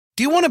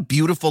Do you want a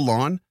beautiful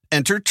lawn?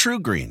 Enter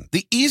TruGreen,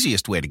 the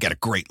easiest way to get a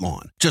great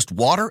lawn. Just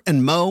water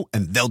and mow,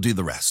 and they'll do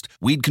the rest.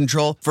 Weed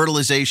control,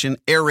 fertilization,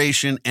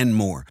 aeration, and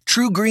more.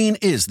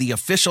 TruGreen is the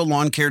official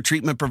lawn care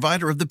treatment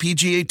provider of the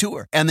PGA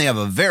Tour, and they have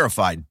a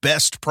verified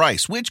best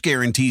price, which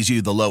guarantees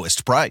you the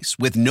lowest price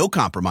with no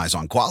compromise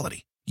on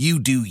quality. You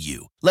do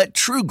you. Let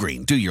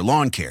TruGreen do your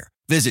lawn care.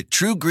 Visit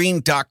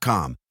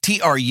TruGreen.com,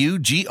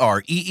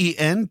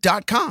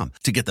 TruGreen.com,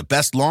 to get the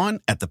best lawn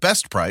at the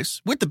best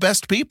price with the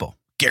best people.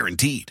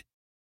 Guaranteed.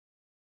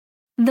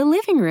 The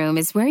living room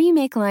is where you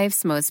make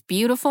life's most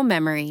beautiful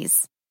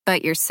memories.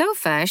 But your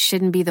sofa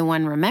shouldn't be the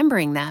one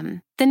remembering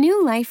them. The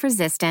new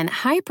life-resistant,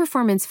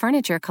 high-performance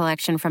furniture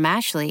collection from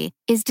Ashley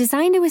is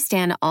designed to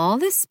withstand all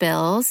the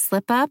spills,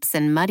 slip-ups,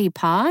 and muddy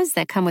paws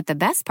that come with the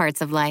best parts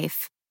of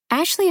life.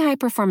 Ashley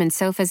high-performance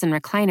sofas and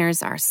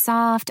recliners are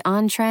soft,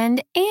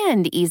 on-trend,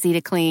 and easy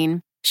to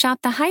clean. Shop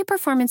the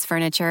high-performance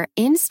furniture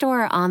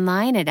in-store or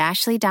online at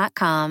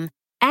ashley.com.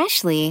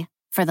 Ashley,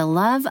 for the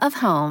love of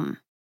home.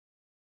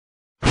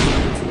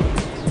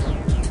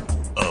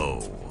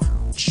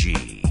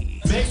 O.G.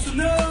 Make some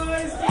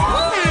noise!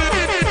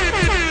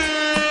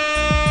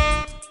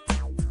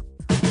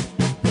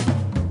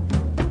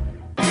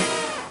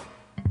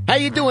 How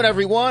you doing,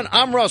 everyone?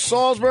 I'm Russ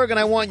Salzberg, and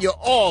I want you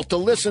all to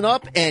listen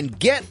up and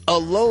get a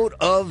load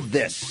of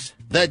this.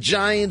 The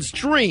Giants'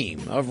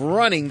 dream of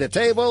running the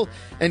table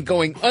and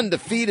going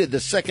undefeated the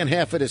second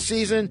half of the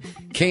season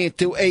came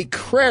to a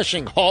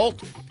crashing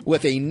halt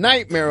with a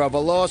nightmare of a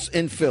loss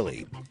in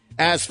Philly.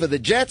 As for the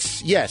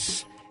Jets,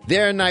 yes,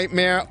 their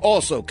nightmare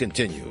also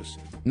continues.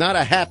 Not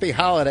a happy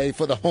holiday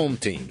for the home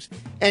teams.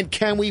 And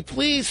can we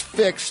please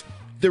fix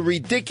the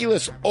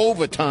ridiculous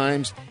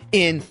overtimes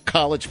in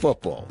college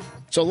football?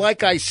 So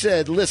like I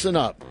said, listen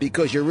up,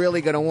 because you're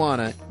really going to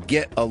want to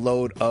get a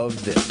load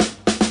of this.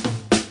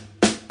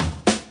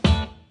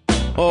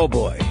 Oh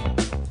boy,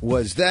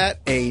 was that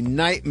a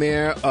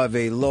nightmare of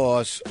a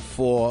loss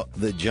for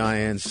the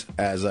Giants,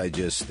 as I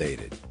just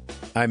stated.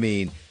 I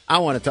mean, I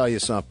want to tell you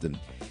something.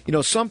 You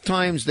know,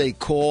 sometimes they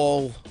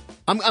call...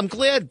 I'm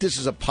glad this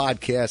is a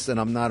podcast and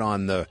I'm not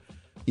on the,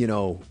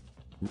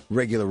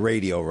 regular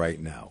radio right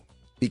now.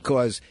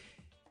 Because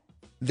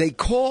they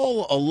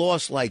call a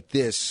loss like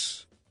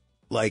this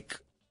like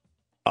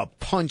a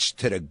punch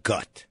to the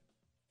gut.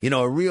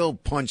 A real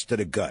punch to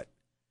the gut.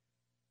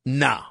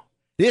 No.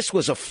 This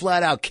was a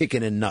flat-out kick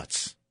in the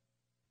nuts.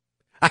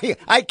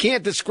 I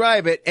can't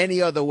describe it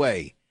any other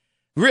way.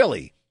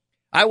 Really.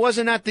 I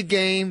wasn't at the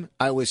game.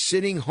 I was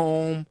sitting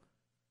home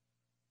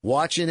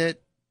watching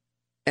it,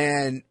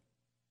 and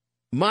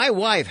my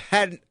wife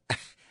hasn't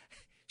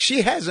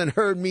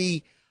heard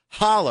me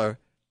holler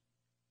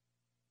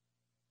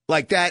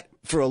like that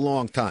for a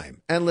long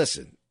time. And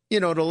listen, the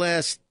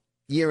last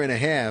year and a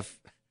half,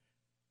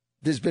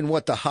 there's been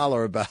what to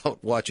holler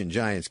about watching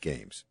Giants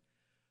games.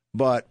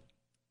 But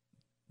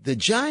the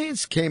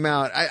Giants came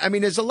out. I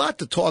mean, there's a lot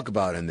to talk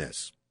about in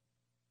this.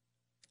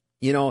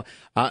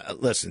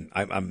 Listen,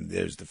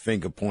 there's the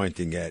finger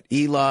pointing at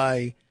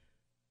Eli.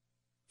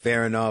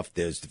 Fair enough.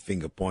 There's the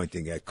finger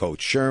pointing at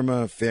Coach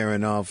Shermer. Fair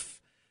enough.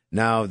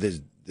 Now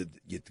you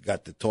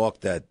got the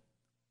talk that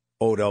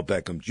Odell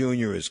Beckham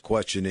Jr. is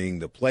questioning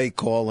the play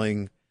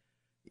calling.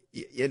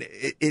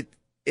 It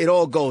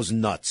all goes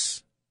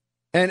nuts.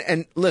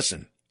 And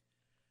listen,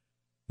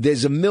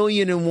 there's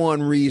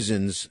 1,000,001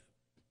 reasons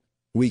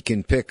we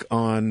can pick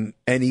on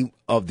any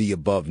of the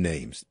above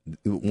names,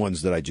 the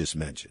ones that I just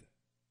mentioned.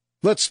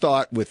 Let's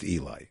start with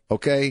Eli,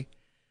 okay?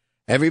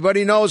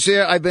 Everybody knows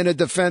here I've been a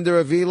defender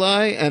of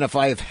Eli, and if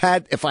I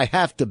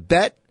have to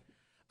bet,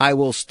 I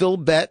will still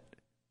bet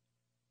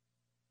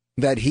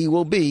that he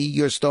will be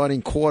your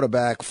starting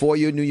quarterback for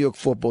your New York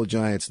Football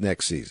Giants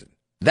next season.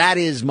 That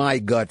is my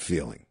gut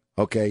feeling,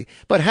 okay?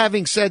 But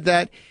having said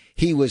that,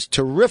 he was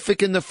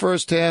terrific in the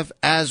first half,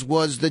 as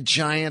was the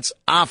Giants'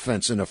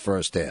 offense in the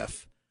first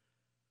half.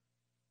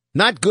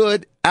 Not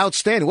good,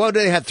 outstanding. Well,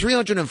 they had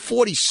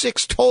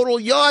 346 total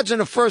yards in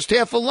the first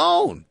half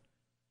alone.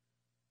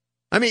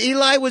 I mean,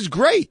 Eli was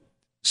great.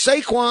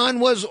 Saquon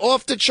was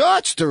off the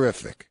charts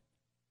terrific.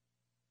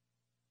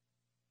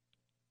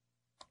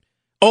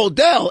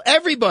 Odell,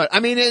 everybody. I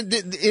mean,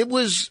 it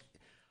was,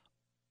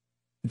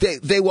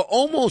 they were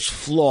almost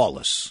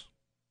flawless.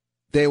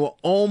 They were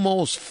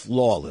almost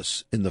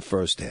flawless in the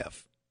first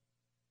half.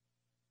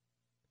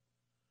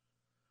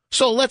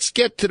 So let's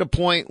get to the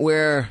point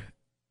where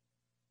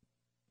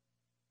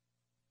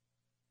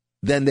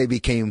then they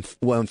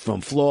went from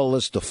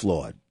flawless to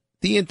flawed.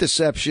 The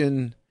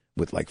interception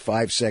with like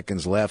 5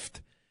 seconds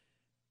left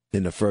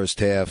in the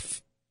first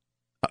half.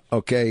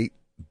 Okay,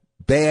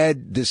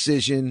 bad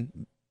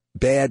decision,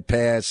 bad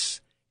pass,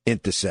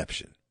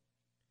 interception.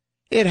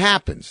 It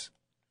happens.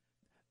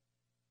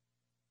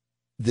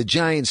 The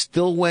Giants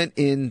still went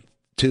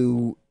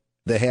into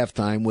the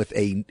halftime with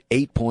a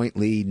 8-point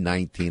lead,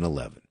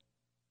 19-11.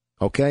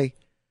 Okay?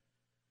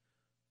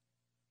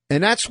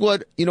 And that's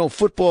what,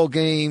 football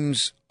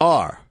games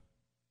are.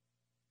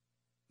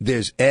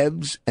 There's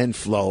ebbs and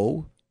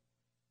flow.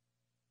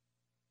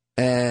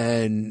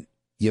 And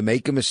You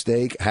make a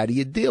mistake. How do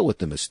you deal with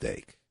the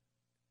mistake?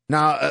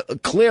 Now,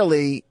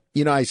 clearly,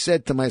 I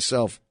said to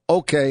myself,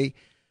 okay,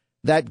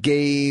 that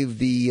gave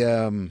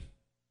the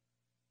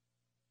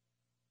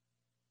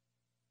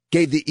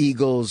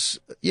Eagles,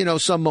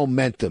 some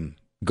momentum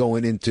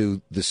going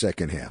into the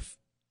second half.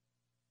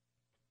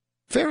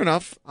 Fair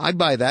enough. I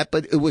buy that,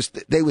 but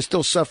they were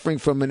still suffering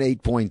from an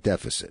 8-point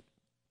deficit.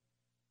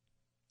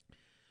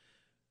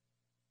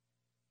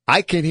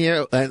 I can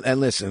hear and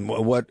listen.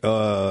 What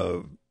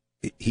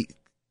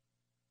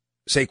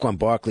Saquon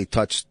Barkley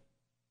touched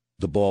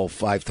the ball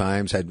 5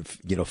 times, had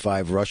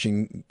 5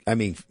 rushing. I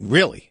mean,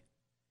 really,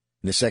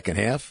 in the second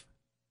half,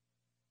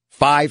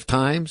 5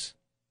 times.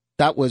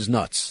 That was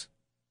nuts.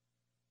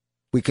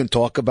 We can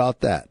talk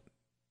about that.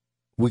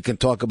 We can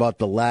talk about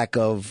the lack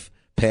of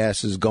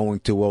passes going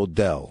to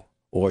Odell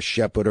or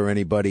Shepard or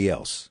anybody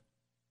else.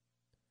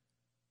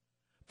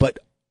 But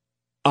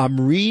I'm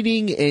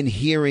reading and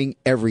hearing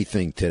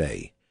everything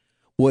today.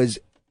 Was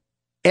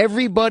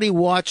everybody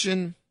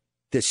watching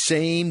the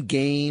same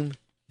game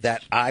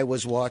that I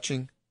was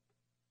watching?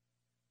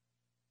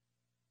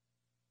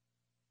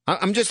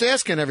 I'm just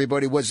asking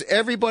everybody, was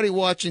everybody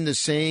watching the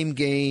same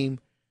game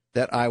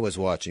that I was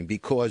watching?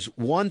 Because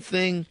one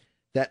thing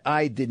that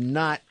I did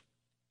not,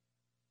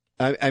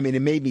 I mean,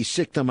 it made me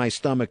sick to my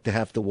stomach to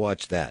have to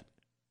watch that.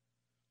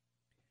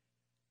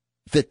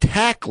 The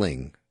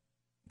tackling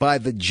by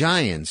the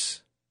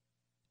Giants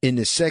in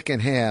the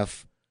second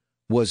half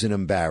was an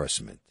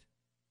embarrassment.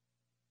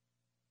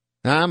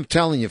 Now, I'm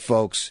telling you,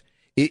 folks,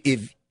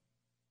 if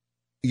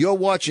you're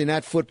watching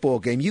that football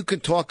game, you can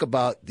talk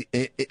about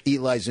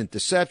Eli's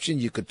interception.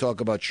 You can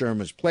talk about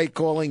Sherman's play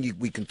calling.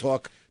 We can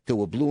talk till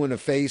we're blue in the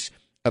face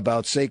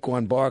about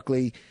Saquon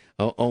Barkley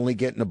only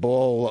getting the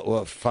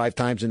ball 5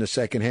 times in the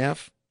second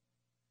half.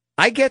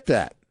 I get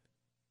that.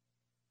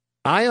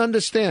 I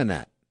understand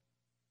that.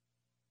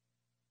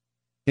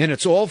 And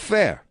it's all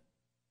fair.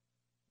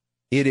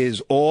 It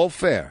is all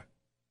fair.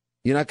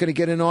 You're not going to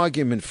get an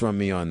argument from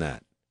me on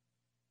that.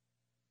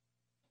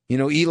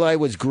 Eli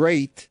was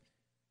great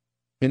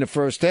in the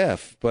first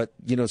half, but,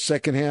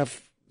 second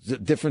half is a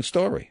different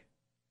story.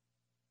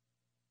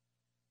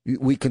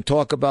 We can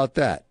talk about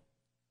that.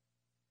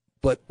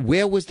 But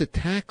where was the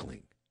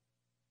tackling?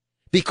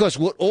 Because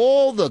with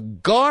all the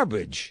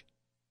garbage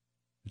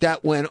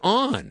that went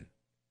on,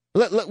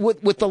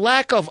 with the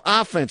lack of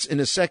offense in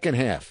the second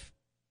half,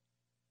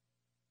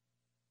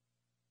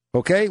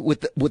 okay, with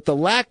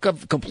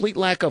the complete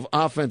lack of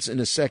offense in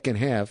the second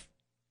half,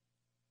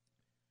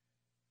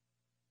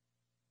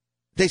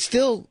 they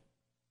still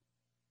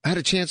had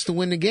a chance to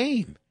win the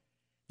game.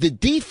 The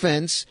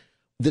defense,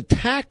 the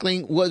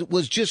tackling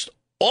was just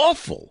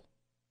awful.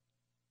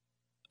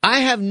 I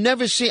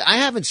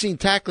haven't seen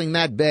tackling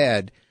that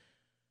bad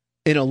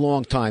in a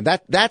long time.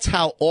 That's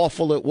how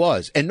awful it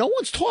was. And no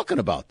one's talking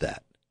about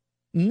that.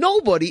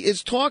 Nobody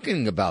is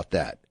talking about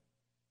that.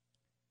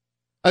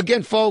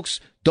 Again, folks,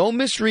 don't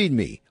misread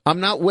me. I'm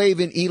not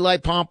waving Eli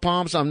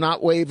pom-poms. I'm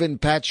not waving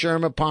Pat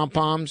Shermer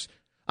pom-poms.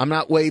 I'm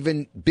not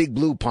waving Big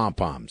Blue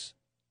pom-poms.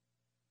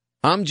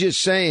 I'm just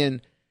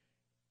saying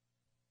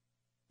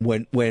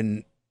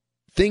when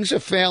things are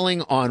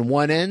failing on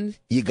one end,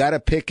 you got to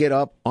pick it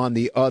up on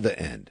the other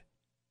end.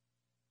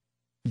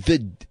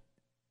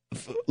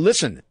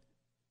 Listen,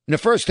 in the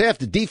first half,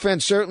 the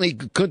defense certainly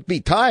couldn't be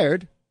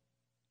tired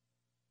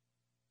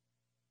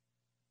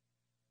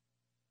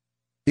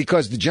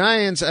because the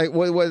Giants, I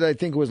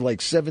think it was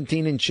like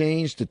 17 and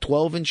change to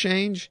 12 and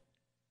change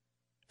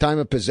time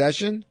of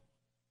possession.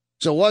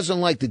 So it wasn't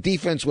like the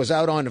defense was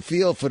out on the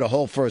field for the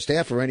whole first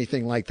half or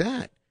anything like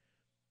that.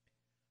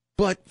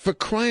 But for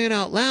crying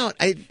out loud,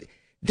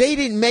 they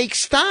didn't make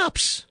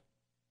stops.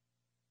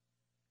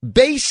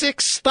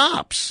 Basic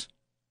stops.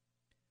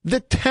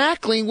 The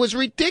tackling was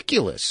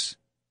ridiculous.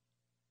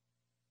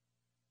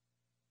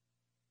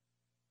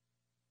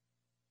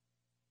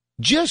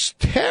 Just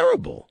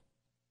terrible.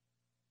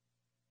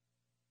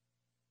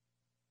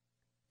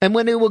 And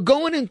when they were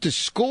going in to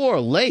score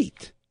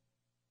late,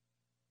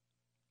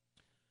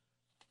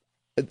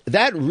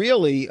 that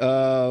really,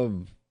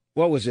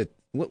 what was it?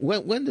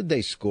 When did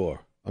they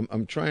score?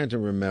 I'm trying to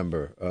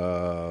remember.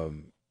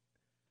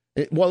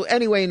 Well,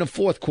 anyway, in the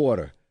fourth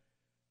quarter.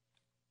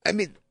 I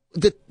mean,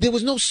 there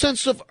was no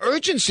sense of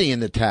urgency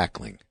in the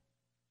tackling.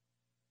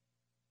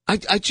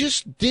 I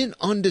just didn't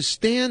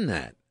understand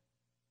that.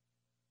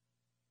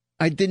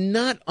 I did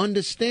not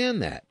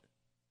understand that.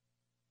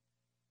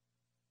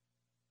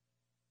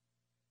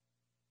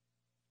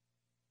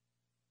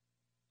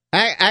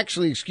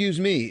 Actually, excuse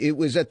me, it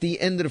was at the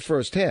end of the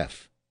first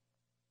half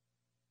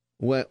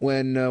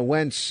when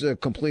Wentz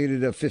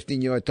completed a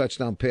 15-yard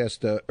touchdown pass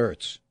to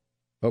Ertz.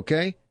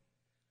 Okay?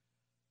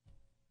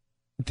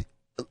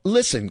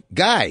 Listen,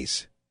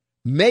 guys,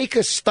 make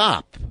a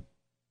stop.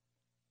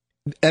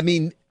 I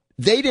mean,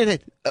 they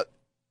didn't.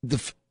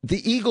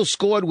 The Eagles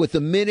scored with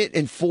 1 minute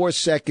and 4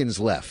 seconds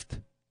left.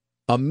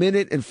 1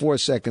 minute and 4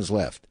 seconds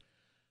left.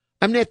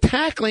 I mean, they're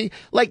tackling,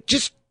 like,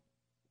 just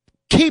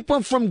keep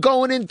them from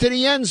going into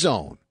the end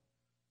zone.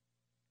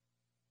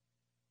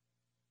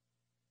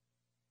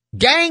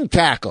 Gang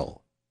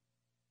tackle.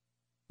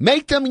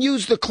 Make them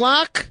use the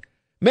clock.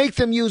 Make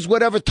them use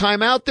whatever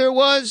timeout there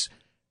was.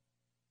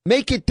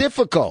 Make it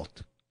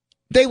difficult.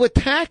 They were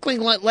tackling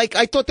like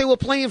I thought they were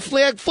playing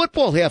flag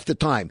football half the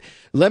time.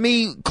 Let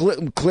me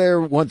clear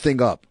one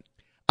thing up.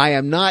 I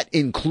am not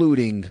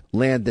including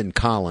Landon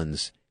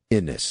Collins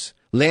in this.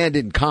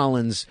 Landon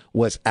Collins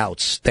was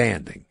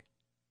outstanding,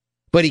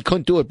 but he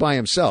couldn't do it by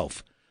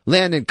himself.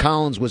 Landon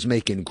Collins was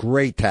making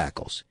great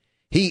tackles.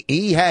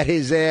 He had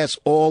his ass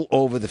all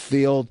over the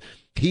field.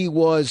 He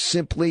was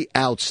simply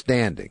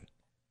outstanding.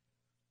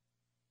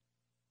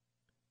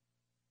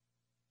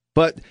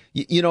 But,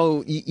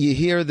 you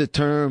hear the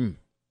term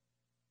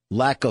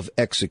lack of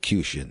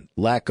execution.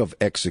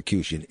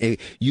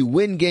 You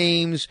win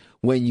games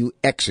when you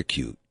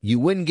execute.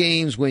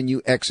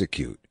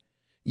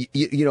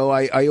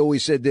 I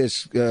always said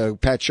this,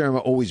 Pat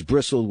Shermer always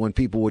bristled when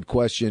people would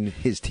question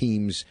his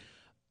team's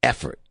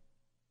effort.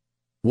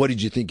 What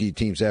did you think of your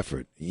team's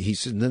effort? He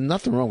said, there's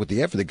nothing wrong with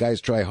the effort. The guys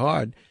try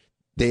hard.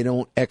 They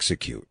don't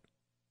execute.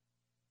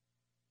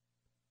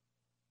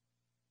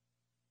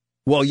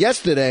 Well,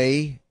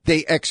 yesterday,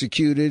 they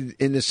executed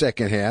in the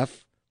second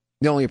half.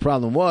 The only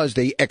problem was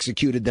they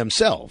executed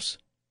themselves.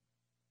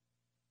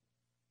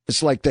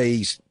 It's like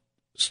they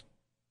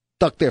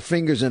stuck their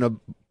fingers in a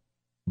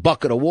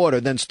bucket of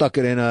water, then stuck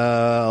it in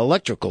an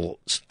electrical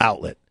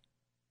outlet.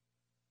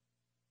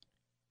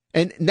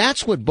 And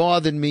that's what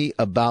bothered me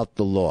about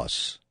the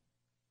loss.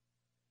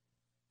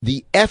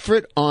 The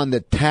effort on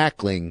the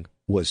tackling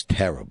was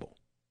terrible.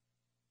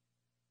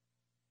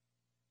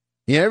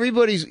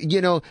 Everybody's,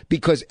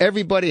 because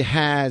everybody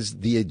has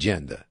the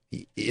agenda.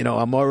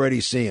 I'm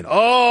already seeing,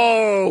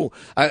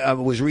 I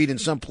was reading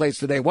someplace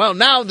today, well,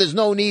 now there's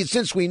no need,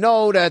 since we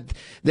know that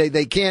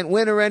they can't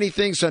win or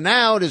anything, so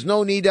now there's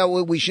no need that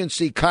we shouldn't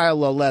see Kyle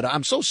Lauletta.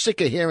 I'm so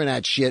sick of hearing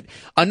that shit.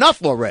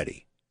 Enough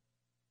already.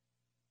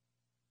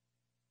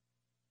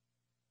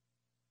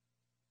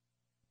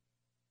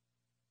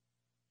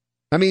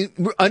 I mean,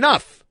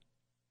 enough.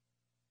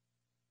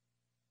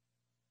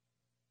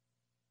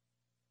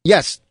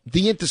 Yes,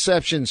 the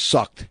interception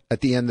sucked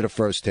at the end of the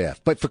first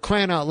half. But for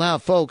crying out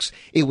loud, folks,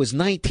 it was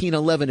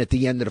 19-11 at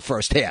the end of the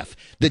first half.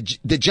 The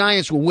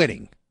Giants were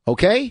winning,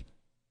 okay?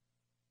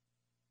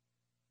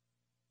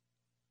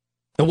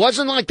 It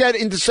wasn't like that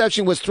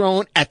interception was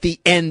thrown at the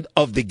end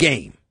of the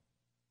game.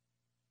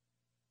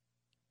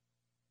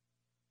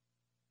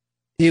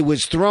 It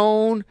was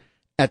thrown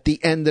at the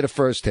end of the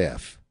first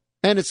half.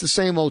 And it's the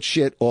same old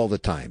shit all the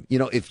time.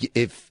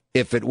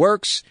 If it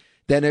works,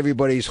 then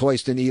everybody's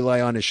hoisting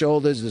Eli on his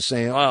shoulders. They're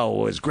saying,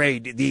 oh, it was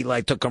great.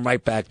 Eli took him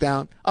right back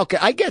down. Okay,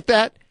 I get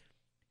that.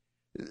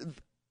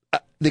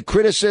 The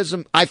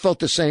criticism, I felt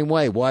the same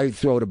way. Why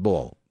throw the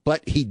ball?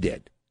 But he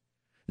did.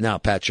 Now,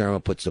 Pat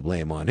Shermer puts the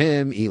blame on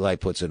him. Eli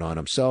puts it on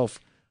himself.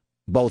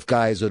 Both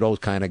guys are those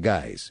kind of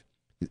guys.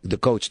 The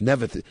coach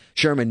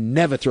Sherman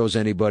never throws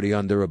anybody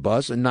under a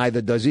bus, and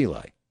neither does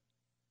Eli.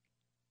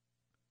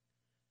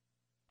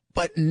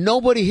 But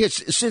nobody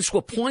hits. Since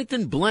we're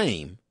pointing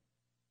blame,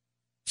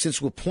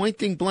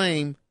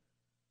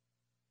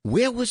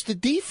 where was the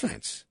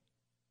defense?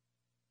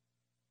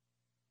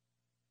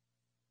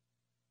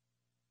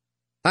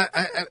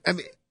 I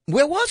mean,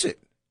 where was it?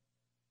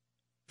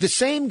 The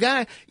same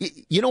guy.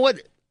 You know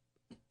what?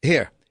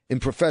 Here, in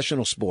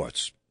professional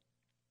sports,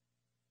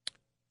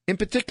 in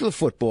particular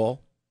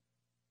football,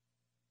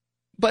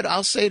 but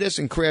I'll say this,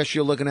 and Crash,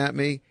 you're looking at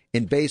me,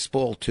 in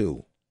baseball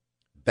too,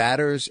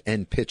 batters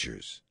and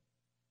pitchers,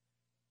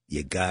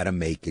 you got to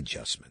make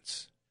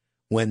adjustments.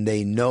 When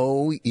they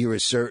know you're a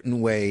certain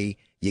way,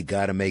 you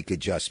got to make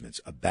adjustments.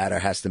 A batter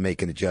has to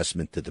make an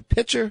adjustment to the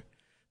pitcher.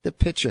 The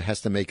pitcher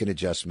has to make an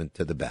adjustment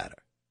to the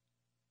batter.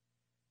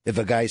 If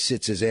a guy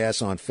sits his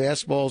ass on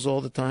fastballs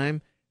all the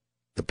time,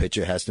 the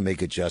pitcher has to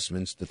make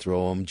adjustments to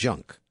throw him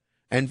junk,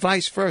 and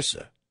vice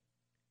versa.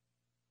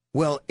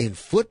 Well, in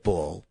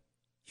football,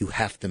 you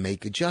have to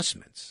make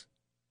adjustments.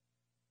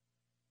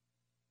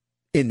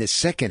 In the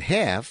second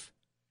half,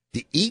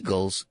 the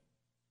Eagles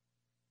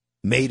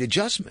made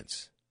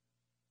adjustments.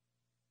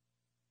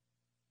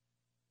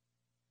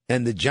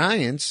 And the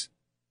Giants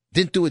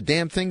didn't do a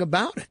damn thing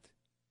about it.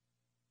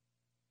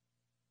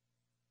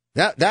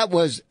 That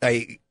was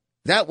a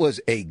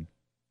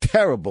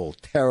terrible,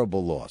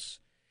 terrible loss.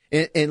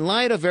 In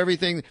light of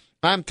everything,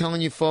 I'm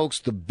telling you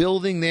folks, the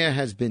building there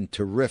has been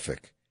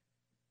terrific.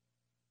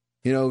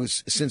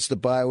 Since the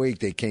bye week,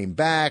 they came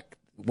back,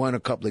 won a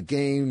couple of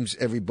games.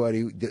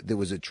 There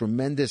was a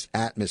tremendous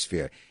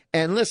atmosphere.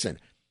 And listen,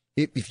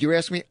 if you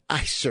ask me,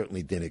 I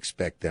certainly didn't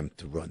expect them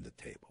to run the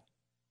table.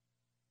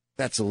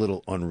 That's a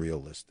little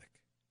unrealistic.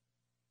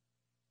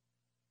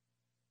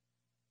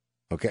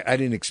 Okay, I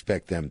didn't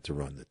expect them to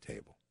run the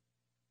table.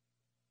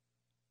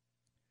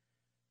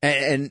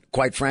 And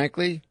quite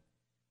frankly,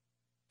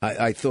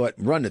 I thought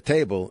run the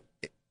table.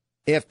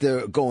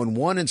 After going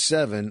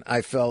 1-7,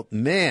 I felt,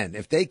 man,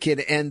 if they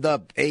could end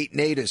up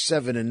 8-8 or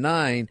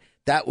 7-9,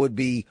 that would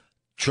be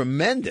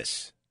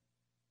tremendous.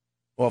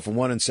 Off a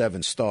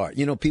 1-7 start.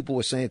 People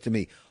were saying to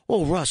me,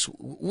 "Oh, Russ,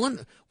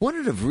 wouldn't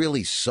it have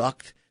really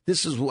sucked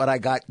this is what I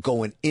got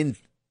going into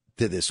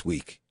this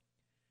week.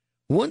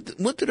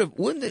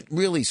 Wouldn't it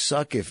really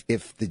suck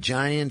if the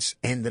Giants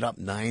ended up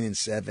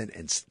 9-7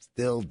 and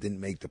still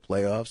didn't make the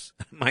playoffs?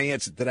 My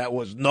answer to that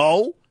was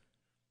no.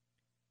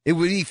 It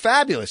would be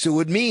fabulous. It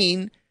would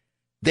mean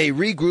they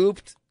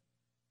regrouped,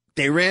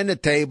 they ran the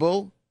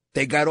table,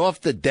 they got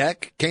off the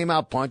deck, came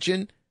out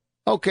punching.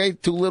 Okay,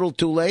 too little,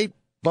 too late,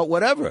 but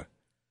whatever.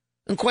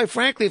 And quite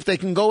frankly, if they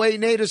can go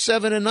 8-8 or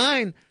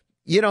 7-9,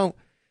 you're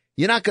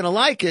not going to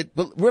like it.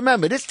 But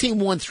remember, this team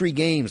won 3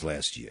 games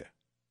last year.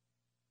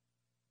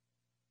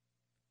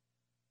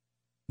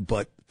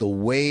 But the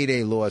way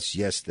they lost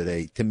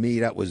yesterday, to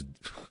me, that was.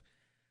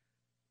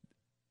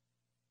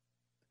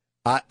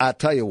 I'll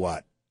tell you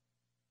what.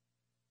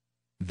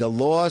 The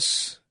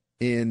loss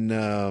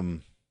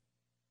in.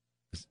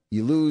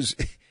 You lose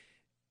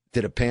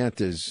to the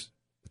Panthers,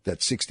 that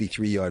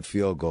 63-yard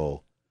field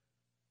goal.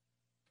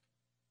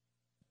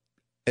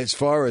 As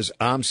far as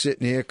I'm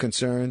sitting here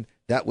concerned,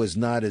 that was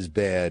not as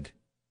bad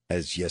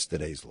as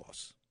yesterday's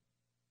loss.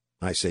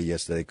 I say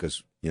yesterday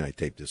because, I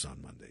taped this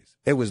on Mondays.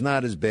 It was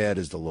not as bad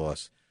as this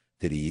loss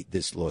to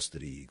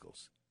the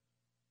Eagles.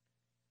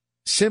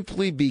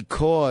 Simply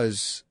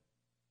because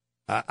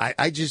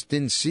I just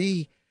didn't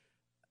see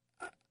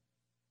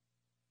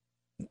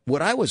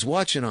what I was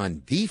watching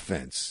on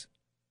defense.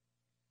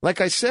 Like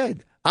I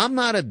said, I'm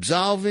not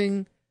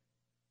absolving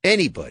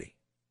anybody.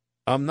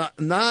 I'm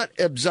not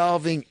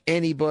absolving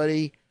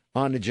anybody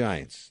on the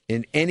Giants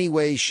in any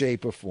way,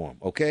 shape, or form,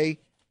 okay?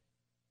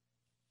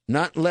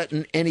 Not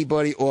letting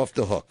anybody off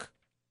the hook.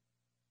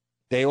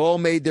 They all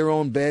made their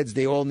own beds.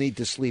 They all need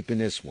to sleep in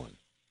this one.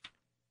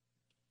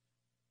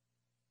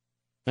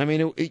 I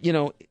mean,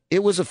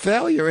 it was a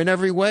failure in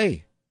every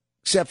way,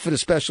 except for the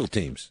special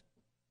teams,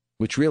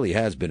 which really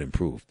has been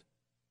improved.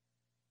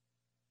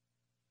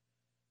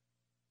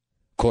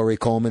 Corey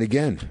Coleman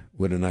again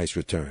with a nice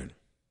return.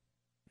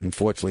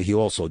 Unfortunately, he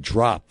also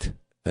dropped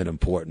an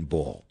important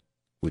ball,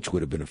 which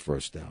would have been a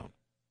first down.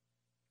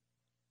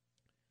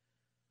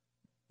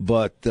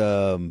 But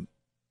Evan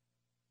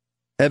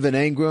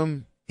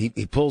Engram,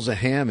 he pulls a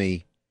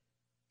hammy.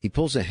 He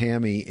pulls a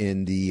hammy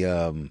in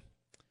the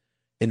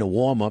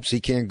warm-ups.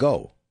 He can't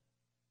go.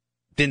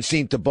 Didn't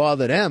seem to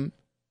bother them.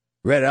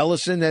 Red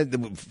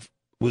Ellison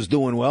was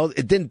doing well.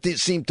 It didn't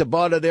seem to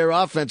bother their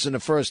offense in the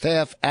first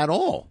half at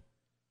all.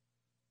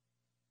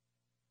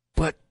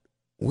 But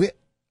the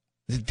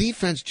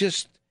defense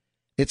just,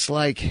 it's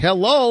like,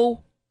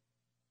 hello,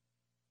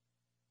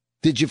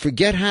 did you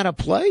forget how to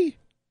play?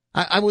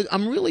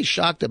 I'm really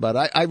shocked about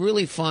it. I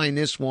really find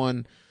this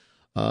one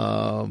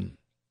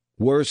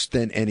worse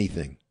than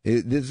anything.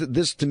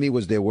 This to me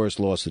was their worst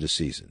loss of the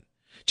season,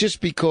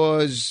 just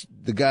because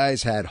the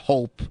guys had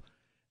hope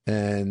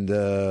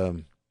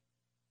and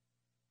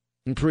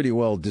pretty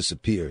well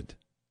disappeared.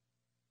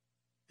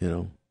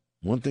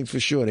 One thing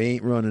for sure, they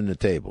ain't running the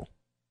table.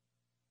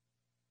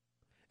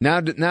 Now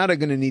they're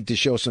going to need to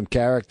show some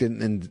character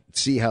and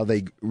see how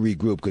they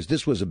regroup, because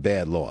this was a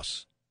bad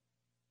loss.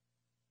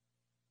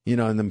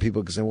 And then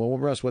people can say, well,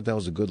 Russ, what the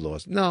hell's a good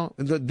loss? No,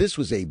 this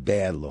was a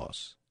bad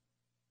loss.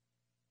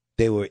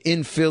 They were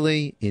in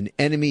Philly, in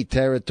enemy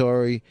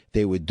territory.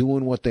 They were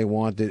doing what they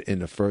wanted in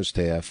the first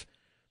half.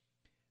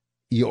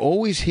 You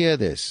always hear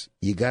this.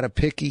 You got to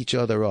pick each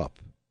other up.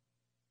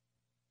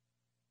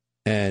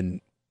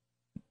 And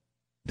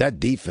that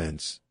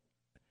defense,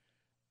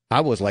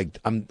 I was like,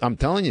 I'm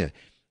telling you,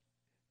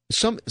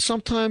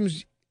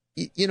 sometimes,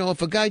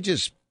 if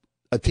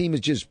a team is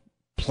just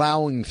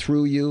plowing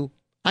through you,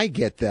 I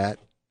get that.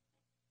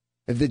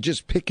 If they're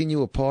just picking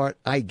you apart,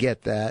 I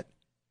get that.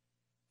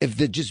 If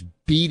they're just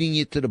beating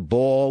you to the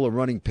ball or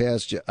running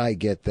past you, I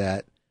get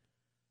that.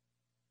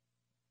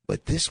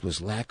 But this was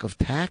lack of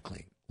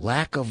tackling,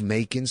 lack of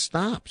making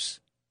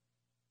stops.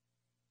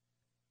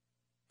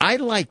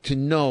 I'd like to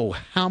know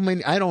how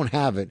many, I don't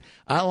have it,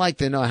 I'd like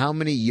to know how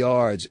many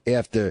yards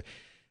after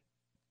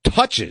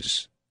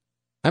touches.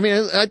 I mean,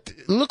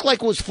 it looked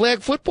like it was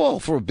flag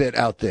football for a bit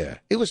out there.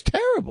 It was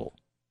terrible.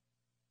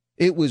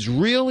 It was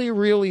really,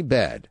 really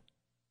bad.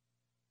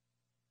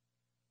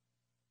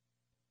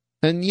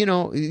 And you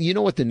know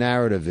what the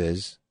narrative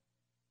is.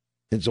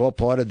 It's all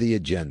part of the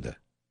agenda.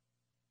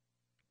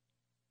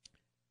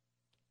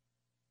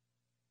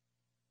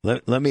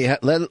 Let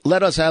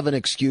us have an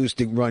excuse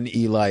to run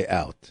Eli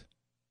out.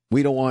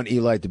 We don't want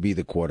Eli to be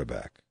the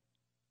quarterback.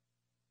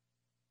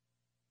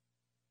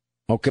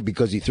 Okay,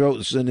 because he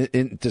throws an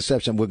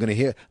interception. We're going to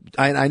hear.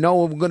 I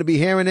know we're going to be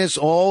hearing this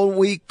all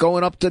week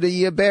going up to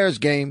the Bears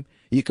game.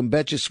 You can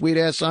bet your sweet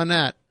ass on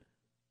that.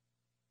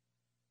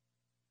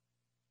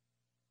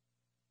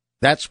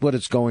 That's what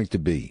it's going to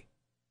be.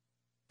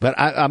 But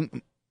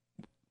I'm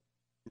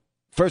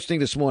first thing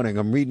this morning,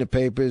 I'm reading the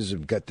papers.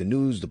 I've got the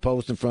news, the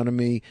Post in front of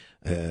me,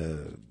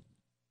 the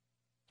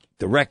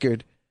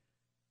Record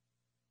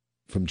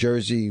from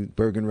Jersey,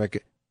 Bergen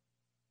Record.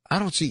 I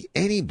don't see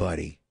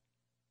anybody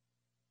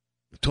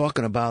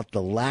talking about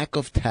the lack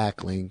of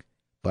tackling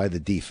by the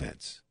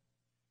defense.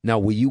 Now,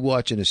 were you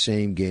watching the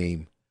same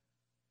game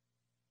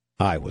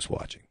I was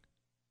watching?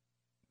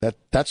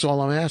 That's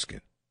all I'm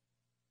asking.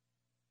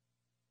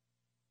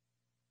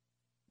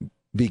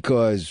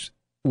 Because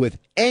with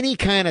any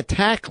kind of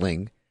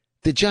tackling,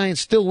 the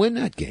Giants still win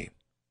that game.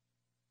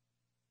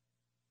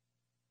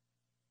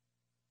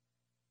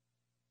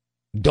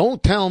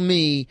 Don't tell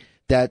me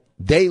that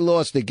they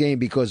lost the game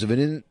because of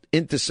an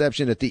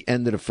interception at the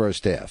end of the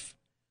first half.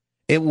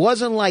 It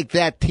wasn't like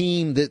that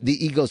team, the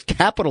Eagles,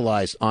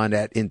 capitalized on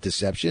that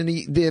interception.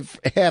 The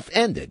half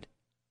ended.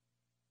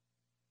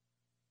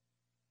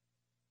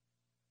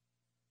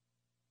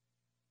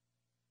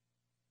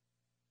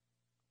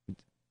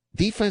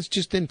 Defense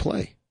just didn't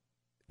play.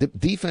 The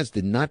defense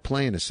did not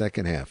play in the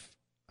second half.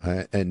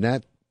 And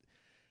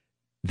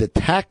the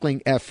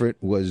tackling effort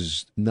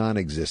was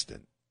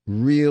non-existent.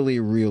 Really,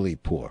 really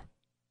poor.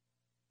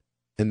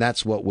 And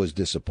that's what was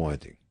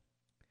disappointing.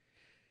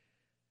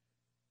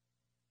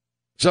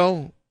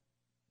 So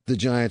the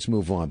Giants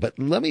move on. But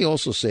let me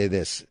also say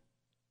this.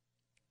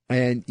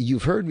 And you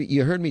heard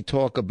me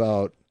talk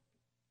about,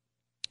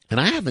 and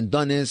I haven't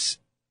done this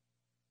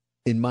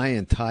in my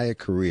entire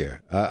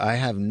career. I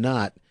have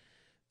not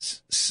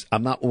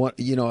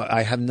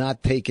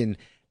taken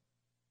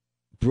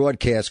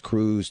broadcast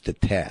crews to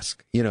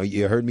task.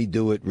 You heard me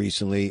do it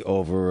recently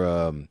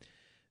over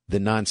the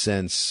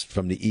nonsense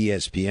from the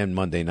ESPN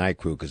Monday Night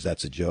Crew, because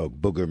that's a joke.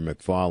 Booger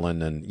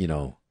McFarlane, and,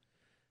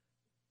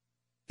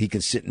 he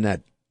can sit in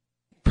that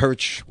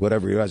perch,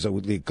 whatever he has. A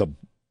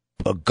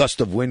gust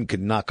of wind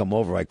could knock him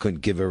over. I couldn't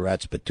give a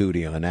rat's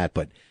patootie on that.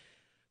 But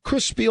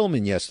Chris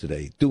Spielman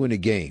yesterday doing a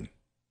game.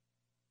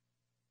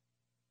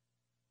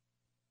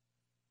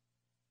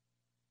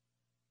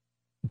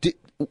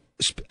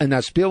 And now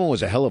Spielman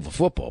was a hell of a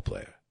football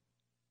player.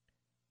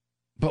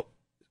 But,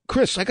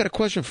 Chris, I got a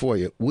question for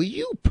you. Were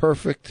you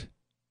perfect?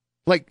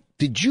 Like,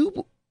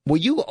 were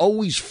you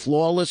always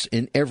flawless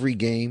in every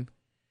game?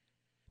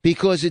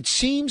 Because it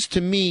seems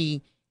to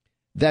me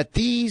that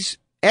these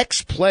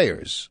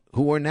ex-players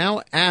who are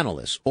now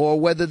analysts, or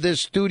whether they're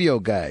studio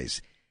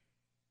guys,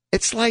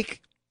 it's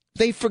like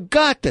they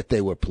forgot that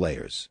they were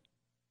players.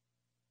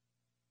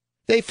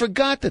 They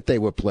forgot that they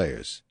were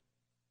players.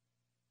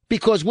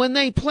 Because when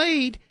they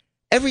played,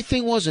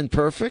 everything wasn't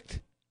perfect.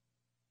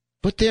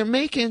 But they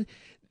make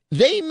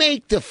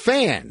the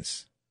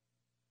fans,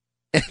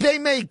 and they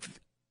make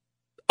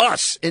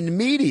us in the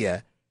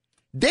media,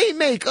 they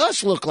make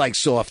us look like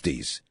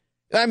softies.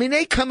 I mean,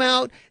 they come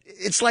out,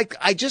 it's like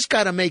I just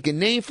got to make a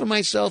name for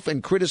myself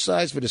and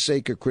criticize for the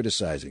sake of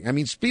criticizing. I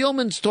mean,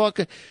 Spielman's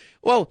talking,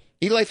 well,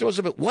 Eli throws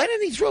a bit. Why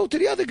didn't he throw it to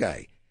the other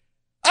guy?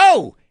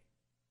 Oh,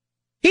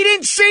 he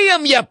didn't see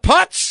him, you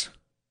putz.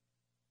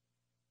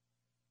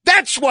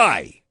 That's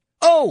why.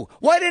 Oh,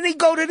 why didn't he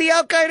go to the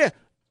out guy?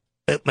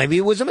 Maybe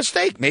it was a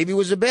mistake. Maybe it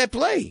was a bad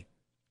play.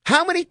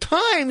 How many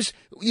times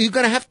are you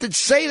going to have to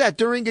say that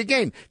during a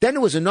game? Then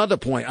there was another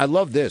point. I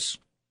love this.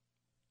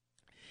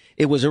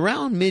 It was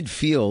around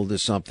midfield or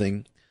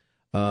something.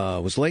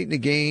 It was late in the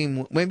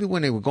game. Maybe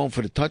when they were going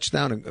for the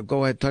touchdown, a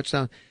go-ahead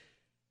touchdown.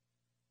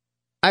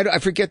 I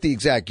forget the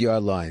exact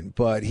yard line,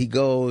 but he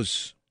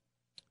goes,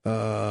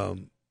 oh,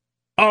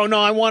 no,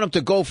 I want him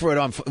to go for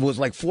it. It was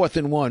like 4th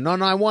and 1. No,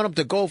 I want him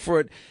to go for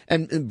it.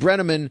 And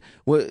Brenneman,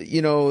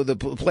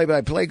 the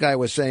play-by-play guy,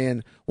 was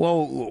saying,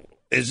 well,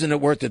 isn't it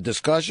worth a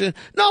discussion?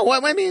 No,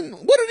 I mean,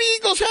 what do the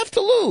Eagles have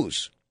to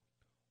lose?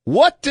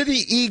 What do the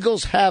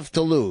Eagles have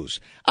to lose?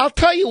 I'll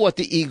tell you what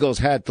the Eagles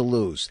had to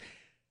lose.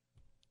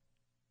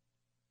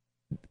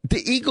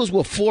 The Eagles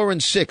were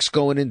 4-6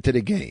 going into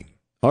the game.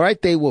 All right?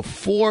 They were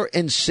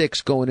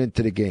 4-6 going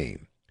into the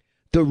game.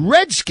 The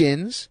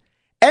Redskins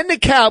and the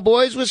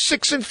Cowboys were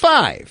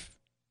 6-5.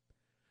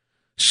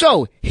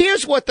 So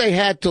here's what they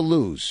had to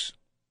lose.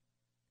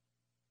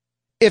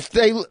 If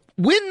they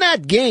win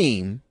that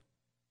game,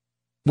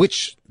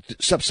 which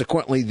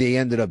subsequently they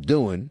ended up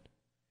doing,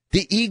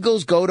 the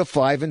Eagles go to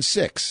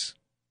 5-6.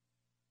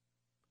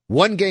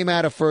 One game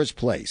out of first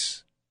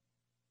place.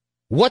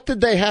 What did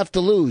they have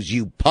to lose,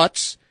 you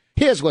putz?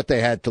 Here's what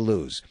they had to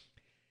lose.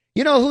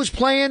 You know who's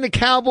playing the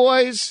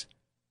Cowboys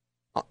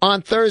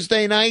on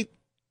Thursday night?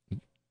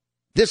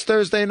 This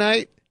Thursday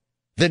night?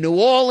 The New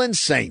Orleans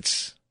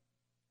Saints.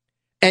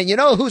 And you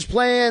know who's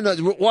playing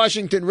the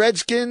Washington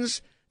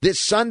Redskins this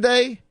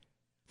Sunday?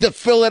 The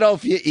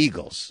Philadelphia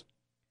Eagles.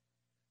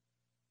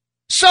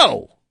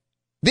 So,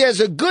 there's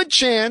a good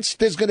chance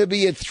there's going to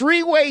be a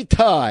 3-way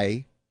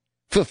tie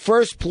for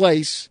first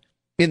place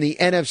in the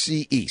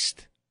NFC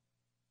East.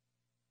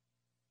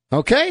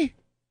 Okay?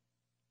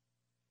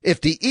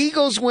 If the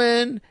Eagles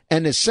win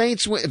and the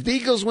Saints win, if the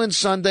Eagles win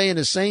Sunday and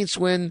the Saints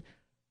win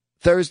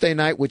Thursday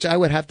night, which I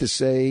would have to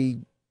say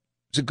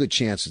it's a good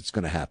chance it's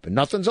going to happen.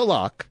 Nothing's a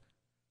lock.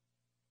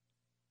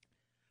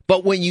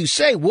 But when you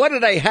say, what do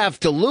they have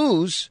to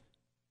lose?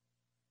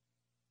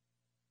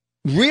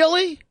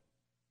 Really?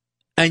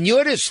 And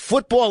you're this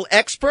football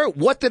expert?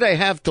 What did they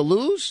have to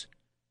lose?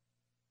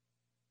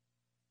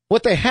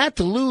 What they had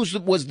to lose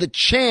was the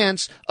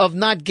chance of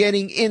not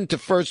getting into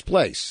first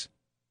place.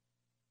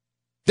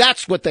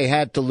 That's what they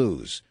had to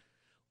lose.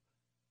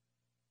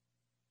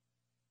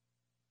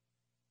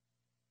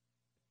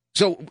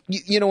 So,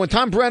 when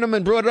Tom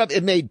Brenneman brought it up,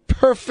 it made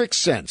perfect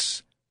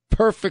sense.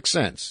 Perfect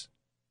sense.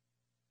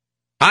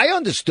 I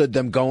understood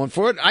them going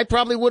for it. I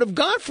probably would have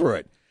gone for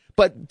it.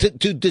 But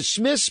to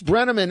dismiss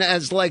Brenneman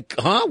as like,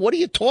 what are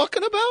you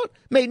talking about?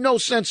 Made no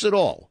sense at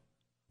all.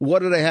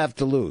 What do they have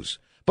to lose?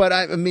 But,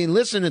 I mean,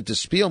 listening to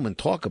Spielman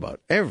talk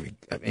about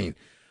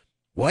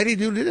why did he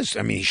do this?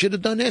 I mean, he should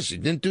have done this. He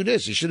didn't do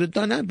this. He should have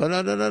done that. But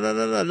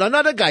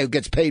another guy who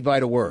gets paid by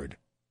the word.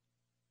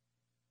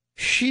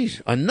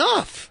 Jeez,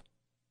 enough.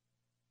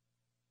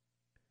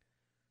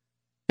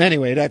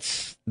 Anyway,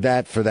 that's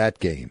that for that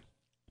game.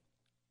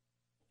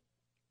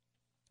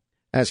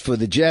 As for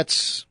the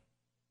Jets,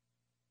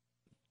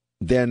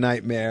 their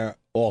nightmare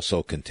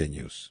also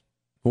continues.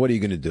 What are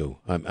you going to do?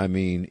 I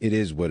mean, it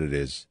is what it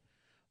is.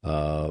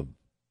 Their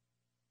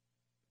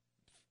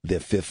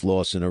fifth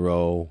loss in a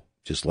row,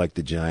 just like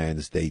the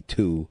Giants. They,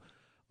 too,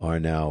 are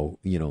now,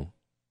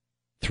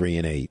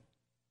 3-8.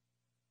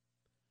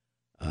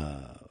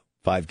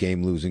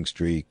 5-game losing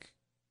streak.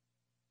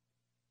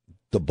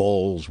 The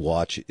Bulls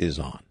watch is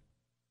on.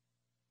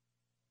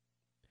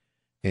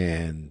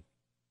 And,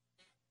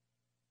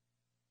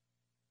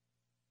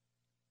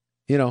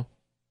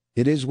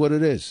 it is what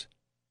it is.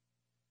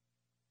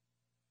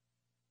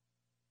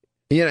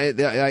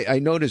 I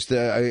noticed,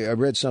 I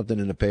read something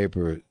in the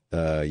paper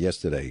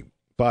yesterday.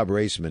 Bob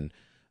Raceman,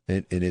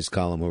 in his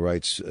column, who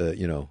writes,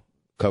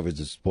 covers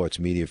the sports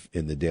media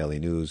in the Daily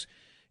News,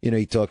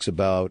 he talks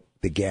about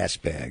the gas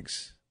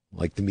bags,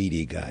 like the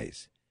media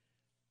guys.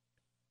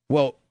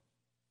 Well,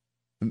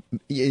 and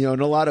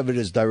a lot of it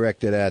is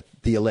directed at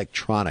the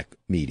electronic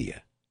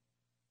media.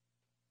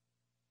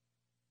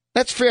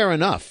 That's fair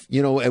enough,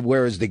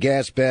 whereas the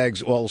gas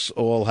bags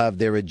all have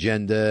their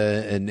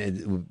agenda.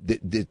 And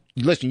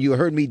listen, you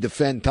heard me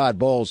defend Todd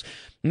Bowles,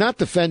 not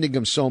defending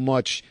him so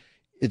much.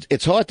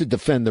 It's hard to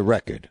defend the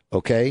record,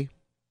 okay?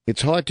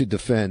 It's hard to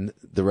defend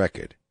the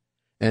record.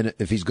 And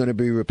if he's going to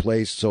be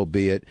replaced, so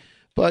be it.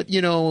 But,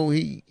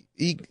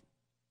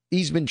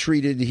 he's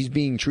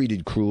being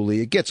treated cruelly.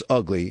 It gets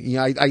ugly.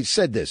 I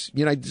said this.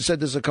 I said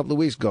this a couple of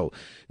weeks ago.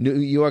 New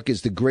York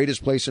is the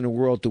greatest place in the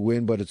world to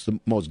win, but it's the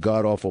most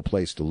god-awful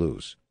place to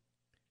lose.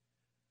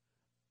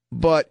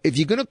 But if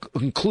you're going to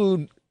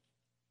include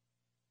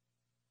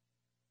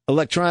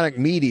electronic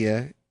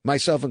media,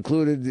 myself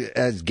included,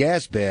 as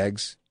gas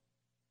bags,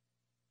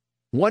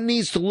 one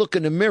needs to look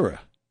in the mirror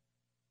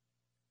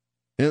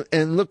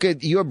and look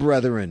at your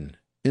brethren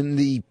in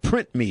the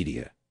print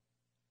media.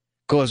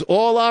 Because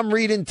all I'm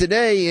reading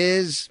today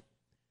is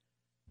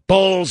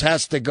Bowles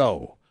has to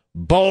go.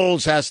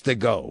 Bowles has to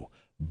go.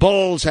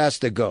 Bowles has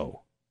to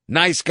go.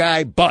 Nice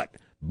guy, but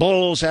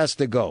Bowles has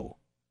to go.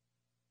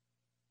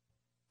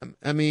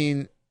 I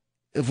mean,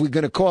 if we're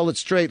going to call it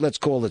straight, let's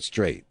call it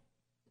straight.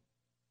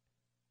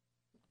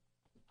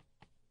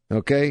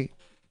 Okay?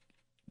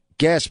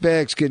 Gas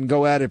bags can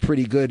go at it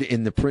pretty good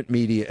in the print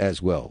media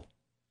as well.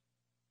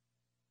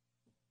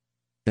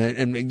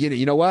 And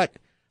you know what?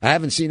 I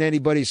haven't seen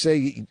anybody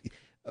say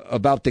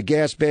about the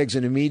gas bags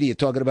in the media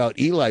talking about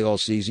Eli all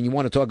season. You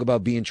want to talk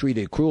about being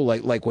treated cruel,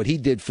 like what he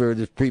did for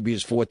the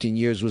previous 14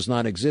 years was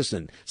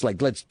non-existent. It's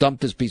like, let's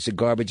dump this piece of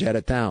garbage out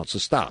of town. So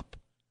stop.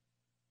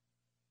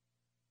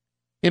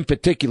 In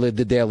particular,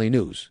 the Daily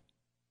News.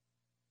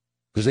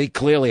 Because they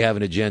clearly have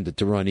an agenda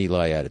to run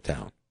Eli out of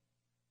town.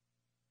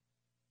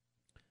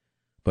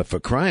 But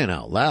for crying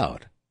out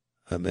loud,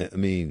 I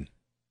mean,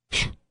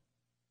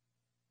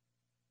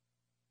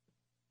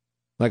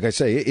 like I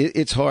say,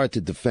 it's hard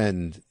to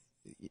defend.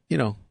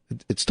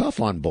 It's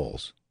tough on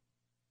Bowles.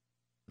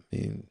 I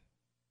mean,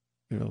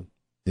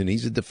 and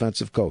he's a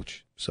defensive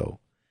coach, so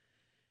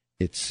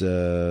it's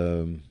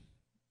a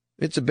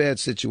bad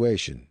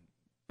situation.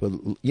 But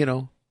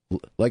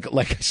like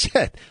I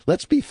said,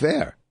 let's be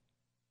fair.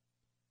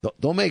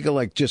 Don't make it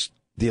like just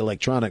the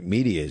electronic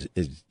media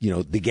is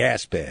the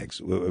gas bags.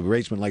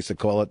 Raceman likes to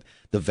call it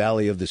the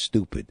valley of the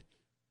stupid.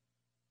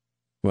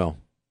 Well,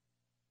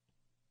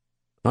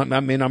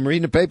 I'm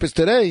reading the papers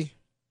today.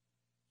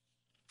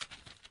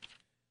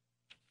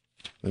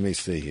 Let me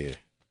see here.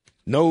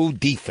 No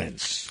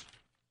defense.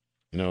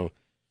 No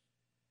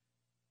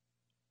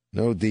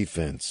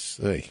defense.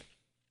 Hey.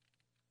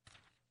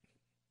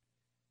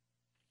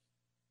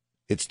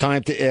 It's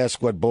time to ask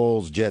what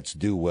Bowles Jets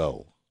do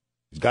well.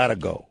 He's got to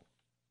go.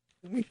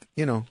 You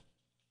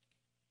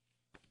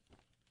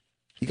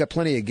got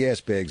plenty of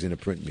gas bags in the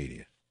print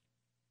media.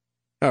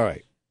 All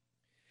right.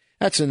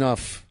 That's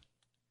enough.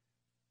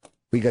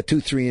 We got 2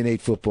 3-8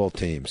 football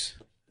teams,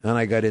 and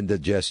I got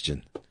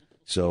indigestion.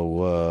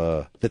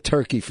 So the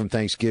turkey from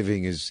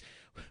Thanksgiving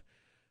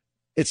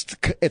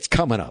it's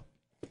coming up.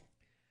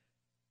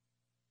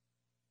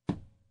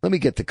 Let me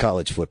get to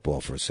college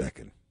football for a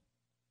second.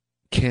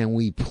 Can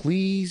we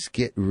please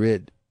get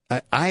rid?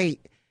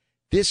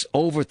 This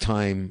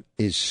overtime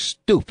is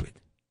stupid.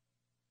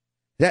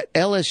 That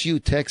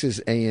LSU Texas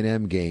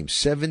A&M game,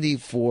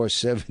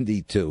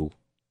 74-72,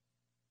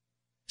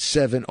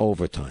 7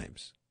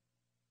 overtimes.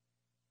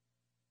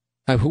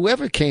 Now,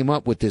 whoever came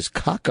up with this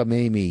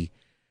cockamamie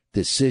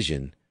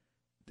decision,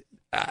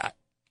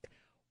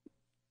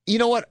 You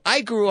know what?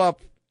 I grew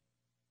up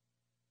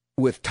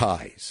with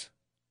ties.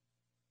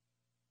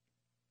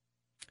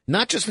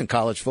 Not just in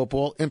college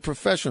football, in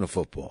professional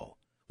football.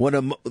 One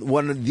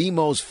of the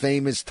most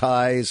famous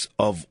ties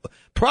of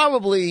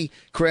probably,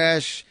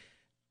 Crash,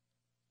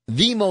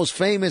 the most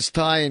famous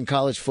tie in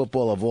college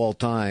football of all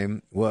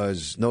time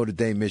was Notre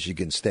Dame,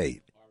 Michigan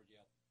State.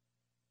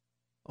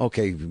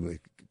 Okay,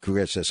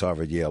 Crash says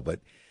Harvard, Yale, but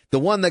the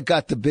one that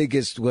got the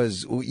biggest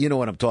was, you know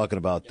what I'm talking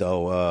about,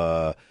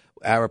 though,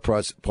 Ara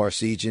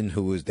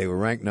Parseghian, they were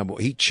ranked number.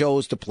 He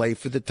chose to play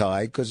for the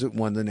tie because it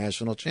won the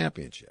national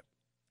championship.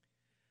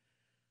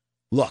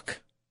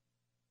 Look,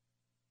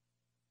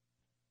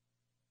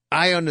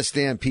 I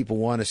understand people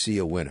want to see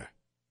a winner.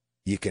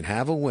 You can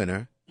have a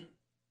winner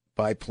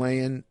by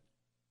playing.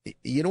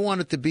 You don't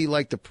want it to be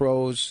like the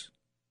pros.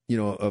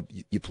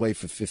 You play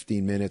for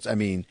 15 minutes. I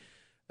mean,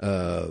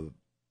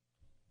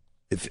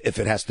 if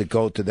it has to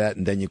go to that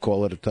and then you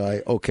call it a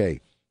tie, okay.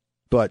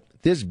 But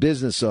this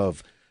business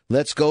of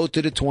let's go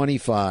to the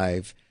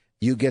 25,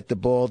 you get the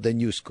ball, then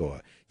you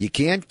score. You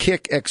can't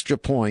kick extra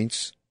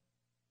points.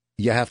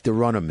 You have to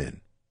run them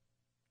in.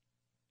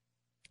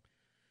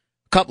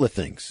 Couple of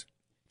things.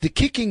 The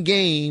kicking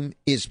game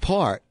is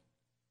part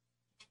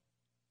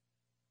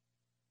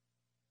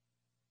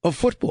of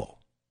football.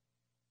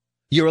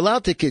 You're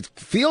allowed to kick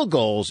field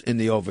goals in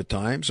the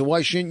overtime, so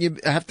why shouldn't you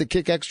have to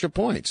kick extra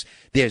points?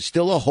 There's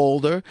still a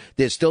holder.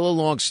 There's still a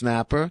long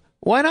snapper.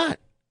 Why not?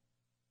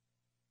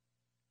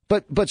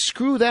 But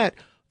screw that.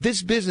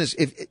 This business,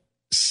 if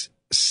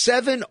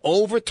 7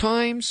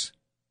 overtimes,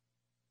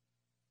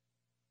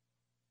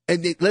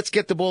 and let's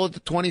get the ball at the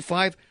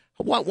 25.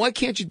 Why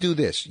can't you do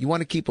this? You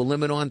want to keep a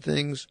limit on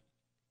things?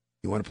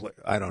 You want to play?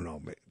 I don't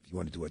know. You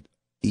want to do it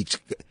each.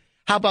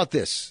 How about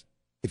this?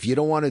 If you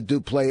don't want to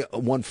play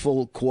one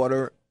full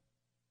quarter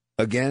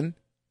again,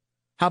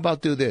 how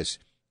about do this?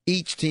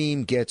 Each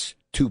team gets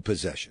 2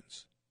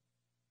 possessions.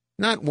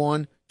 Not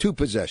 1, 2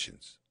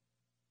 possessions.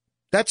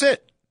 That's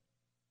it.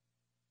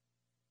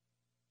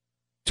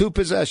 2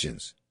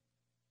 possessions.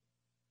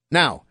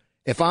 Now,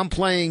 if I'm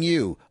playing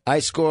you, I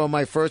score on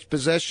my first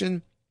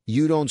possession,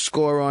 you don't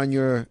score on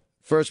your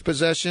first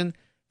possession,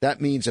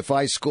 that means if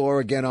I score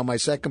again on my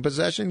second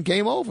possession,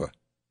 game over.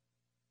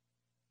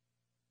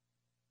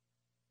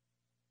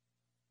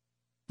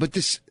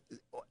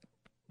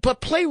 But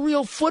play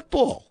real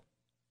football.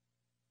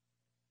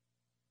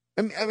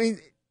 I mean,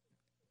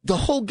 the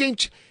whole game,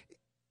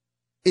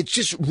 it's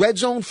just red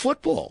zone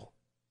football.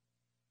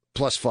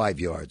 Plus 5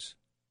 yards,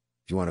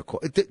 if you want to call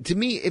it. To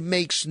me, it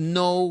makes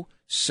no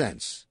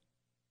sense.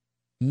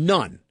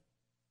 None.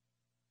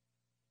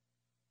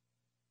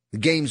 The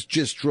game's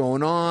just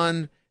drawn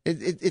on.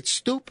 It's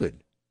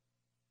stupid.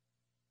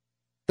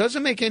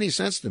 Doesn't make any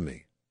sense to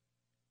me.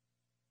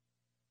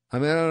 I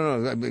mean, I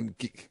don't know. I mean,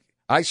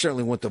 I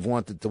certainly wouldn't have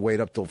wanted to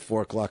wait up till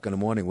 4 o'clock in the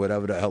morning,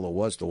 whatever the hell it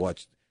was, to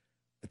watch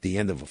at the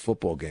end of a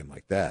football game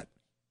like that.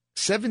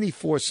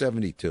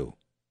 74-72.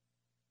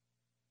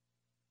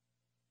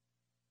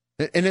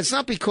 And it's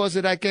not because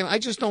of that game. I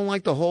just don't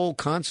like the whole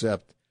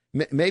concept.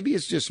 Maybe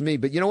it's just me,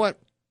 but you know what?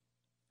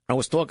 I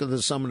was talking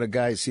to some of the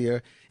guys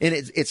here, and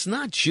it's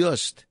not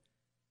just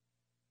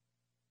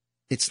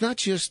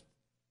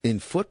in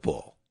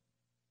football.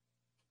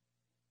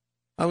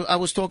 I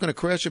was talking to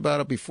Crash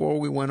about it before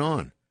we went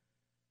on.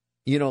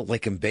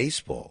 Like in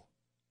baseball,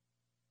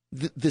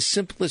 the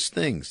simplest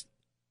things.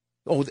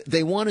 Oh,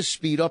 they want to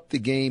speed up the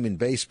game in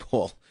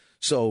baseball.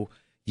 So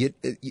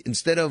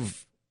instead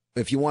of,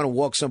 if you want to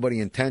walk somebody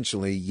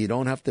intentionally, you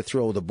don't have to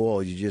throw the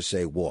ball. You just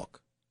say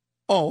walk.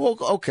 Oh,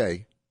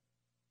 okay.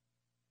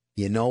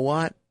 You know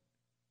what?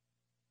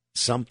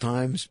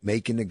 Sometimes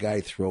making the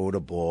guy throw the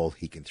ball,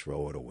 he can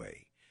throw it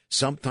away.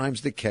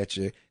 Sometimes the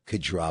catcher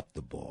could drop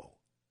the ball.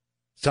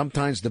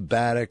 Sometimes the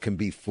batter can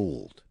be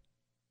fooled.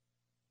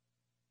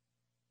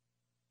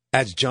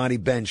 As Johnny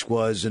Bench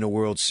was in a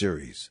World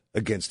Series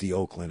against the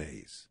Oakland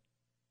A's.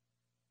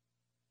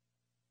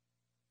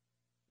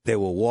 They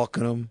were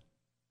walking him.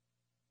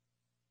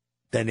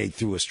 Then they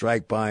threw a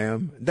strike by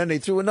him. Then they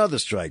threw another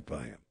strike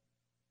by him.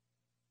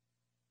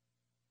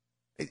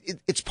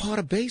 It's part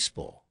of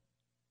baseball.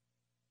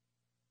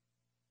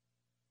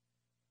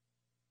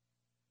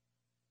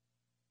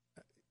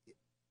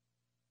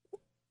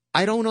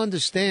 I don't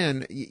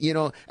understand,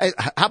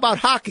 how about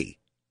hockey?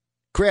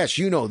 Crash,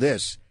 you know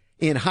this.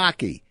 In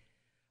hockey,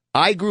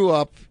 I grew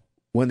up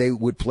when they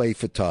would play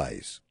for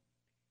ties.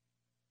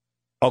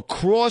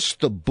 Across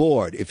the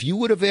board, if you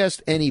would have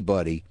asked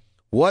anybody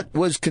what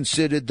was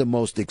considered the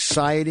most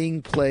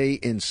exciting play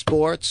in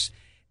sports,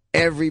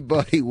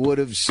 everybody would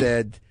have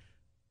said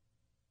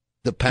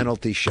the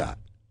penalty shot.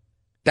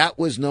 That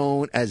was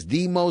known as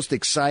the most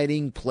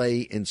exciting play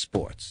in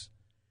sports.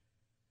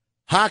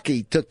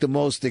 Hockey took the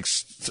most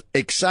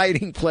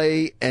exciting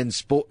play in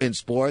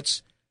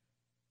sports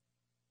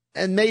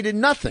and made it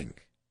nothing.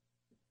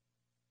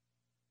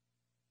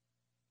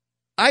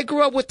 I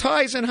grew up with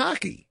ties in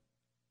hockey.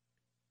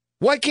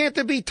 Why can't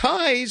there be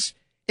ties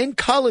in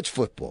college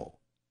football?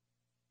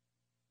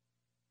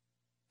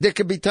 There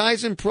could be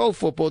ties in pro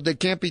football. There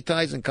can't be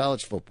ties in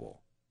college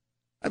football.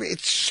 I mean,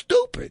 it's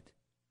stupid.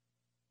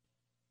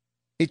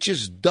 It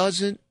just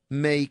doesn't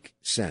make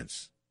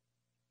sense.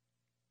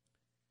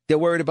 They're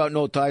worried about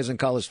no ties in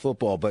college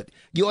football, but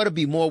you ought to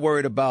be more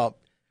worried about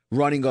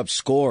running up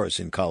scores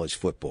in college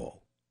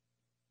football.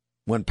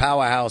 When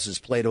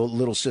powerhouses play the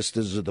little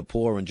sisters of the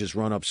poor and just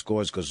run up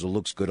scores because it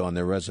looks good on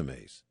their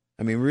resumes.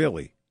 I mean,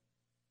 really.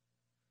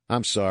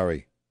 I'm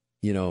sorry.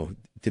 You know,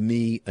 to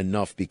me,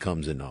 enough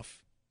becomes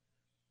enough.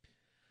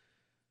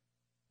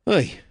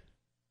 Hey,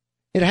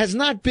 it has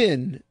not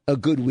been a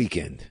good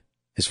weekend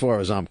as far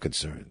as I'm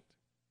concerned.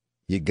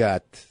 You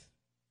got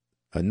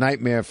a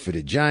nightmare for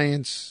the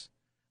Giants,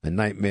 a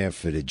nightmare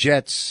for the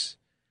Jets,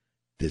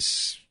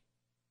 this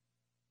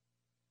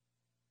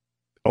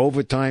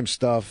overtime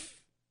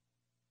stuff.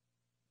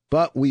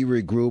 But we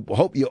regroup.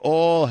 Hope you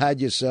all had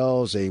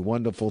yourselves a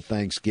wonderful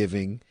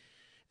Thanksgiving.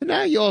 And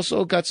now you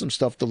also got some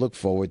stuff to look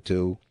forward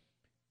to.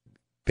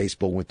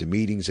 Baseball winter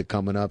meetings are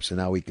coming up, so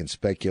now we can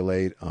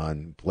speculate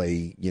on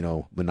play,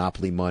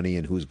 Monopoly money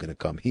and who's going to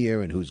come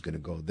here and who's going to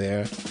go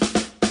there.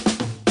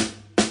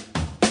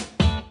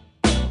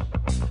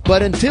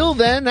 But until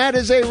then, that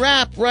is a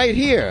wrap right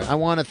here. I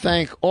want to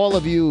thank all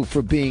of you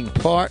for being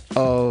part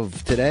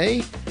of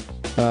today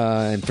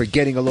and for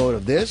getting a load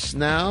of this.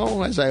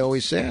 Now, as I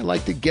always say, I'd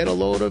like to get a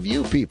load of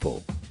you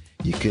people.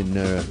 You can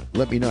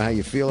let me know how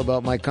you feel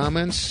about my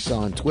comments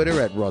on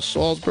Twitter at Russ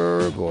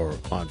Salzberg or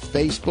on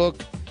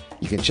Facebook.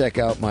 You can check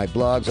out my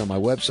blogs on my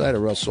website at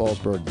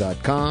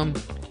russsalzberg.com.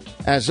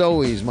 As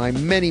always, my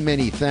many,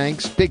 many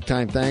thanks,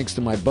 big-time thanks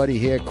to my buddy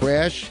here,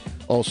 Crash,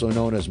 also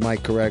known as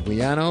Mike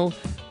Caragliano,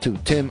 to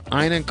Tim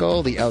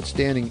Einenkel, the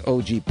outstanding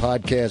OG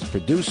podcast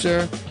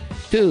producer,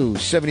 to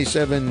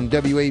 77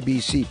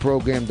 WABC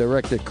program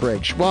director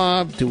Craig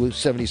Schwab, to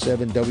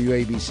 77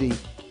 WABC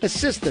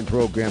assistant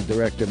program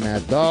director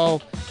Matt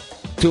Dahl,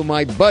 to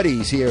my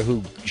buddies here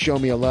who show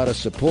me a lot of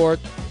support,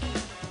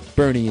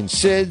 Bernie and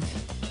Sid,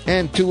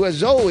 and to,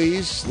 as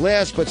always,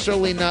 last but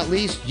certainly not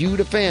least, you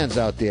the fans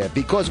out there.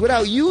 Because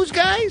without yous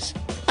guys,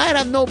 I'd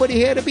have nobody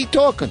here to be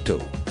talking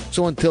to.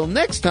 So until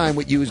next time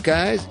with yous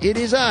guys, it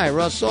is I,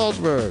 Russ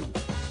Salzberg,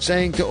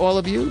 saying to all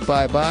of you,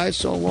 bye-bye,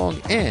 so long,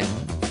 and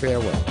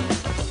farewell.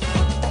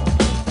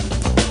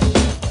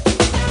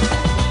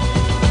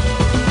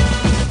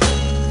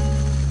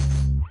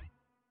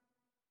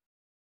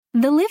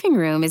 The living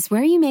room is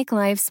where you make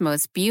life's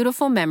most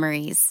beautiful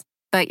memories.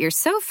 But your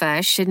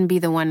sofa shouldn't be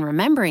the one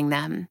remembering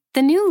them.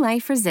 The new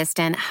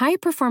life-resistant,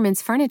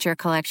 high-performance furniture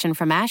collection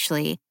from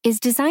Ashley is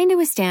designed to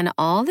withstand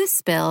all the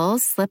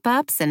spills,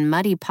 slip-ups, and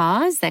muddy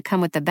paws that come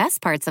with the best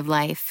parts of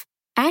life.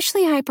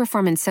 Ashley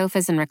high-performance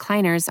sofas and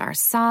recliners are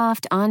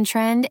soft,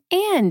 on-trend,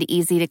 and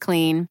easy to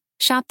clean.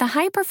 Shop the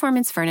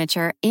high-performance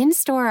furniture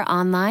in-store or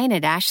online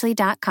at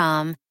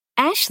ashley.com.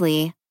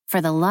 Ashley, for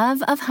the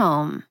love of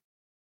home.